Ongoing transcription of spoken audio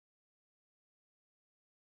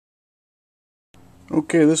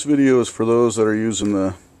Okay, this video is for those that are using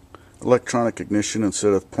the electronic ignition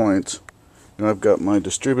instead of points. And I've got my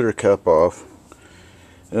distributor cap off.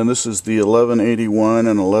 And this is the 1181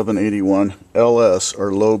 and 1181 LS,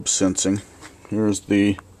 or lobe sensing. Here's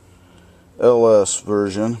the LS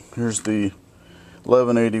version. Here's the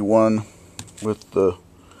 1181 with the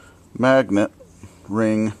magnet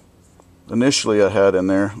ring. Initially I had in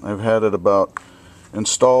there. I've had it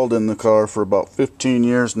installed in the car for about 15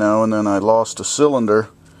 years now, and then I lost a cylinder,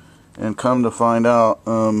 and come to find out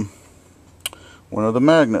one of the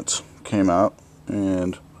magnets came out,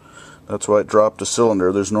 and that's why it dropped a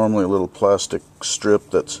cylinder. There's normally a little plastic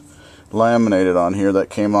strip that's laminated on here that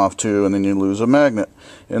came off too, and then you lose a magnet.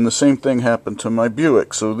 And the same thing happened to my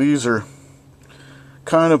Buick. So these are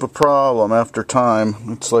kind of a problem after time.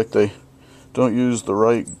 It's like they don't use the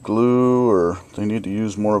right glue, or they need to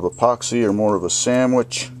use more of epoxy or more of a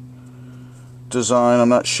sandwich design. I'm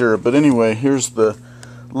not sure. But anyway, here's the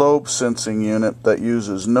lobe sensing unit that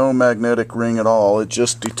uses no magnetic ring at all. It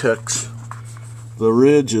just detects the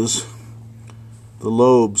ridges, the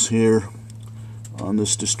lobes here on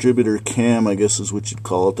this distributor cam, I guess is what you'd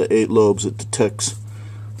call it, the 8 lobes. It detects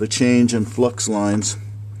the change in flux lines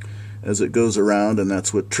as it goes around, and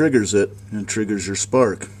that's what triggers it and triggers your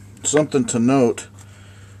spark. Something to note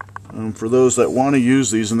for those that want to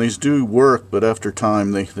use these, and these do work, but after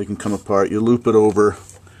time they can come apart. You loop it over,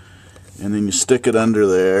 and then you stick it under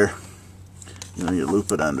there. You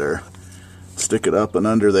loop it under, stick it up and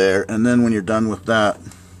under there, and then when you're done with that,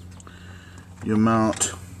 you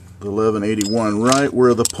mount the 1181 right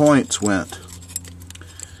where the points went.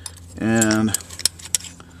 And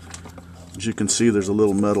as you can see, there's a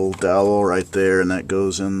little metal dowel right there, and that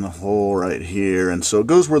goes in the hole right here, and so it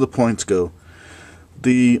goes where the points go.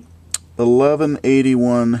 The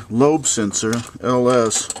 1181 lobe sensor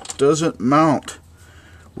LS doesn't mount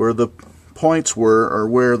where the points were, or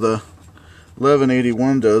where the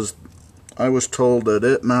 1181 does. I was told that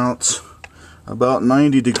it mounts about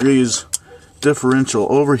 90 degrees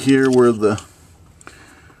differential over here where the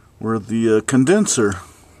condenser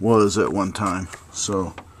was at one time.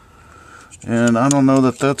 So, and I don't know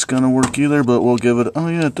that that's going to work either, but we'll give it... Oh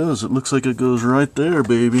yeah, it does. It looks like it goes right there,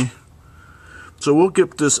 baby. So we'll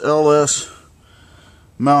get this LS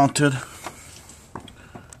mounted.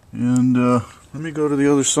 And let me go to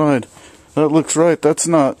the other side. That looks right. That's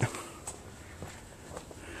not...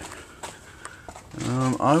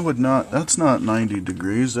 that's not 90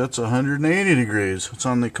 degrees. That's 180 degrees. It's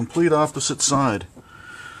on the complete opposite side.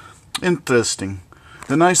 Interesting.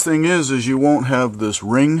 The nice thing is you won't have this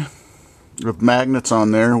ring of magnets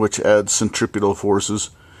on there, which adds centripetal forces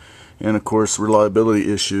and of course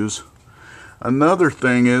reliability issues. Another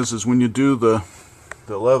thing is when you do the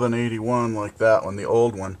 1181 like that one, the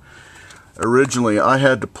old one, originally I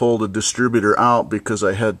had to pull the distributor out because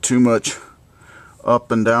I had too much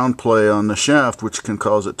up and down play on the shaft, which can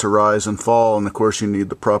cause it to rise and fall, and of course you need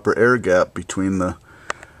the proper air gap between the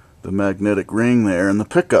magnetic ring there and the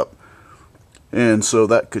pickup. And so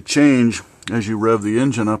that could change as you rev the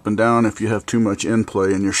engine up and down if you have too much in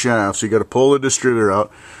play in your shaft. So you got to pull the distributor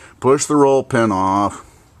out, push the roll pin off,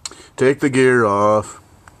 take the gear off,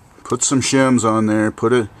 put some shims on there,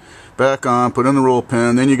 put it back on, put in the roll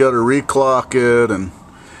pin, then you got to reclock it, and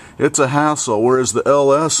it's a hassle. Whereas the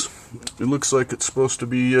LS, it looks like it's supposed to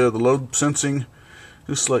be the lobe sensing,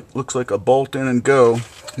 just looks like a bolt in and go.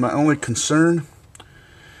 My only concern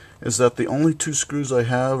is that the only 2 screws I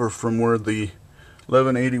have are from where the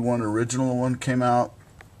 1181 original one came out,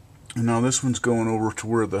 and now this one's going over to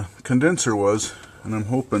where the condenser was, and I'm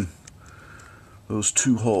hoping those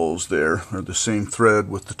 2 holes there are the same thread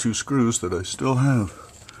with the 2 screws that I still have.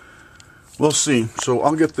 We'll see. So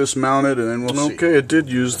I'll get this mounted, and then we'll see. Okay, it did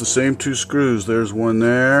use the same 2 screws. There's one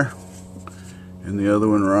there and the other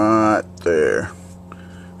one right there,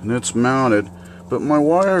 and it's mounted, but my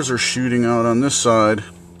wires are shooting out on this side,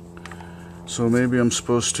 so maybe I'm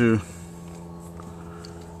supposed to,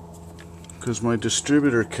 because my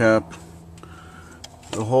distributor cap,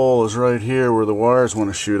 the hole is right here where the wires want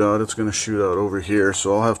to shoot out. It's going to shoot out over here,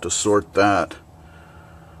 so I'll have to sort that.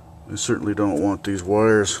 I certainly don't want these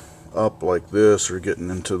wires up like this or getting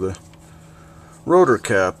into the rotor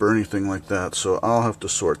cap or anything like that, so I'll have to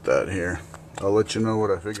sort that here. I'll let you know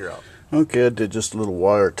what I figure out. Okay, I did just a little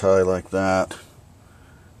wire tie like that,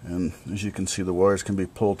 and as you can see, the wires can be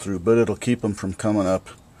pulled through, but it'll keep them from coming up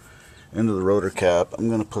into the rotor cap. I'm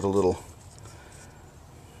going to put a little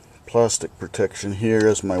plastic protection here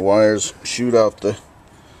as my wires shoot out the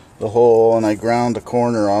hole, and I ground the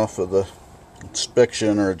corner off of the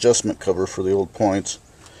inspection or adjustment cover for the old points,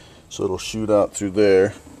 so it'll shoot out through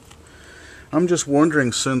there. I'm just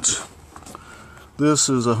wondering, since this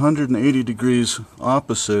is 180 degrees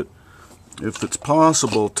opposite. If it's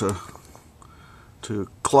possible to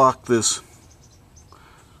clock this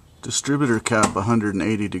distributor cap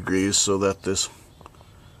 180 degrees so that this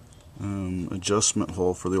adjustment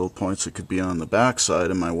hole for the old points, it could be on the back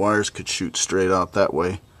side and my wires could shoot straight out that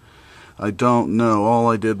way. I don't know. All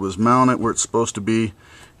I did was mount it where it's supposed to be,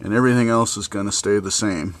 and everything else is going to stay the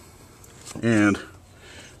same. And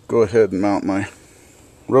go ahead and mount my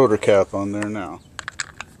rotor cap on there now.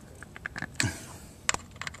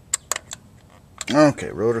 Okay,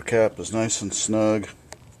 rotor cap is nice and snug.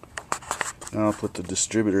 Now I'll put the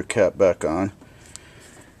distributor cap back on,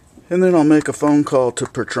 and then I'll make a phone call to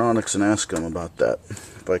Pertronix and ask them about that,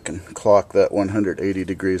 if I can clock that 180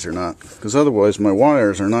 degrees or not, because otherwise my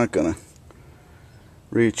wires are not going to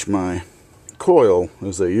reach my coil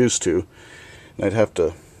as they used to, and I'd have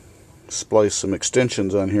to splice some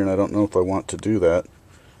extensions on here, and I don't know if I want to do that,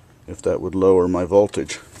 if that would lower my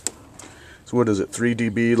voltage. So what is it, 3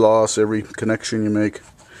 dB loss every connection you make?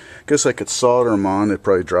 I guess I could solder them on, it'd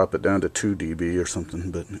probably drop it down to 2 dB or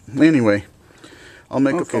something, but anyway, I'll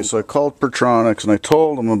make a phone. So I called Pertronix and I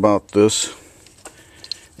told them about this,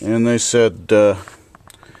 and they said that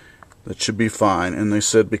should be fine, and they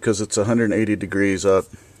said because it's 180 degrees out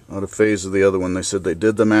of phase of the other one, they said they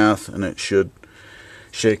did the math and it should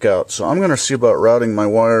shake out. So I'm going to see about routing my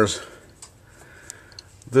wires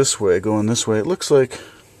this way, going this way. It looks like,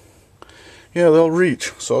 yeah, they'll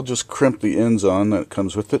reach. So I'll just crimp the ends on that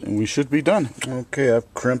comes with it and we should be done. Okay,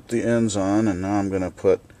 I've crimped the ends on, and now I'm going to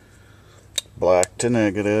put black to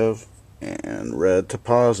negative and red to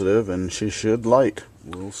positive, and she should light.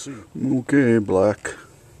 We'll see. Okay, black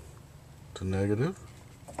to negative,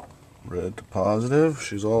 red to positive.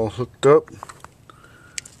 She's all hooked up.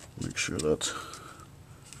 Make sure that's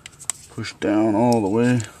pushed down all the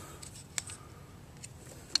way.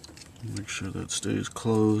 Make sure that stays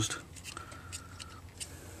closed.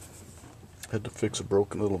 Had to fix a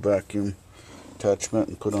broken little vacuum attachment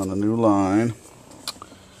and put on a new line.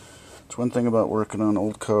 It's one thing about working on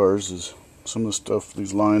old cars is some of the stuff,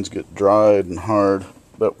 these lines get dried and hard,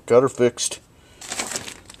 but got her fixed.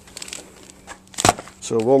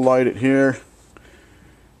 So we'll light it here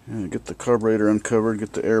and get the carburetor uncovered,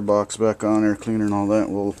 get the air box back on, air cleaner and all that.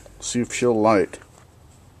 We'll see if she'll light.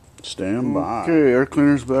 Stand by. Okay, air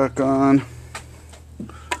cleaner's back on.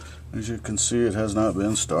 As you can see, it has not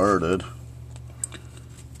been started.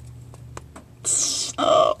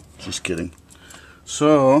 Oh, just kidding.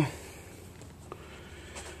 So,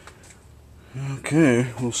 okay,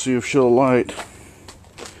 we'll see if she'll light.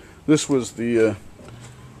 This was the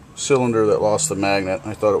cylinder that lost the magnet.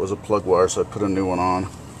 I thought it was a plug wire, so I put a new one on.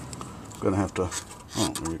 I'm gonna have to,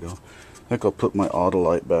 oh, there we go. I think I'll put my auto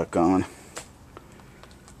light back on.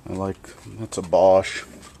 That's a Bosch.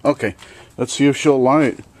 Okay, let's see if she'll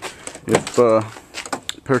light. If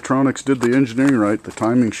Pertronix did the engineering right, the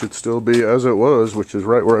timing should still be as it was, which is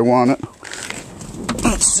right where I want it.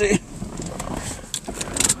 Let's see.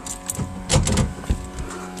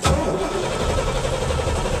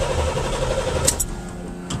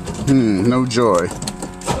 No joy.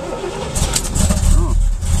 Oh,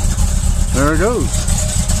 there it goes.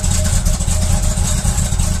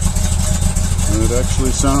 It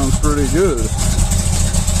actually sounds pretty good.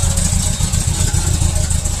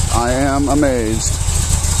 I am amazed.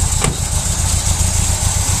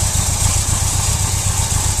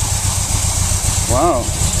 Wow.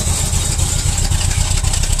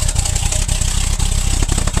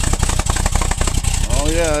 Oh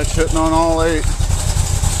yeah, it's hitting on all 8.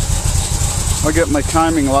 I'll get my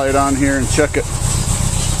timing light on here and check it.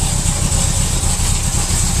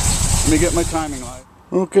 Let me get my timing light.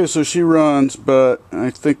 Okay, so she runs, but I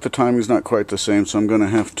think the timing's not quite the same, so I'm going to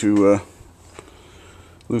have to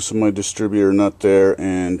loosen my distributor nut there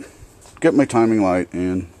and get my timing light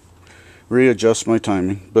and readjust my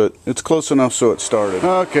timing. But it's close enough so it started.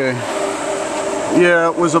 Okay. Yeah,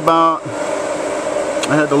 it was about,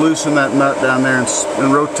 I had to loosen that nut down there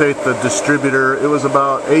and rotate the distributor. It was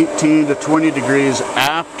about 18 to 20 degrees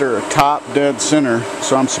after top dead center,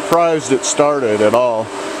 so I'm surprised it started at all.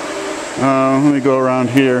 Let me go around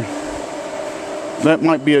here. That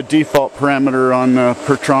might be a default parameter on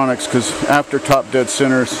Pertronix, because after top dead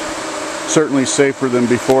center is certainly safer than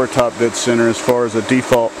before top dead center as far as a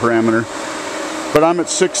default parameter. But I'm at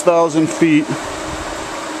 6,000 feet.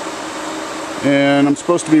 And I'm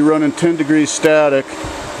supposed to be running 10 degrees static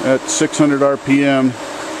at 600 RPM,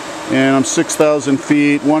 and I'm 6,000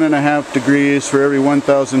 feet, 1.5 degrees for every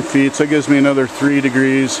 1,000 feet, so that gives me another 3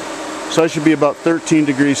 degrees. So I should be about 13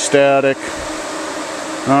 degrees static.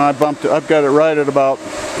 I bumped it, I've got it right at about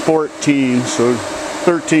 14, so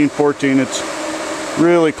 13, 14, it's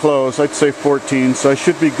really close. I'd say 14, so I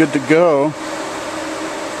should be good to go.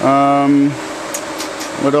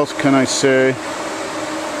 What else can I say?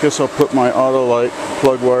 Guess I'll put my auto light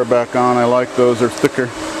plug wire back on. I like those, they're thicker.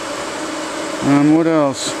 What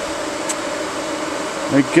else?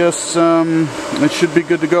 I guess it should be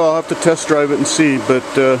good to go. I'll have to test drive it and see, but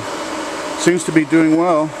seems to be doing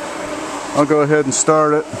well. I'll go ahead and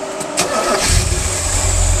start it.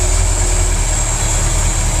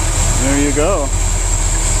 There you go.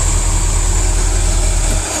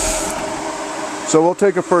 So we'll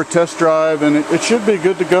take it for a test drive, and it should be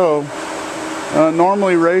good to go.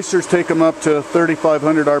 Normally racers take them up to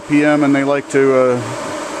 3,500 RPM, and they like to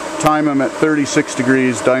time them at 36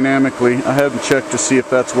 degrees dynamically. I haven't checked to see if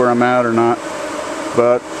that's where I'm at or not,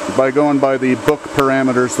 but by going by the book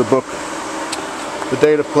parameters, the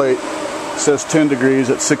data plate says 10 degrees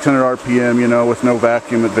at 600 RPM, you know, with no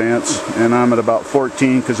vacuum advance, and I'm at about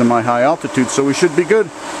 14 because of my high altitude, so we should be good.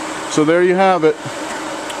 So there you have it.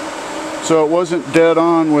 So it wasn't dead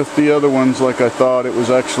on with the other ones like I thought. It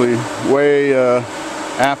was actually way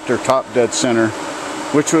after top dead center,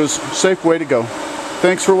 which was a safe way to go.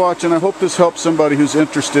 Thanks for watching. I hope this helps somebody who's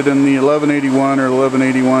interested in the 1181 or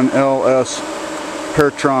 1181 LS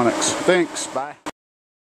Pertronix. Thanks. Bye.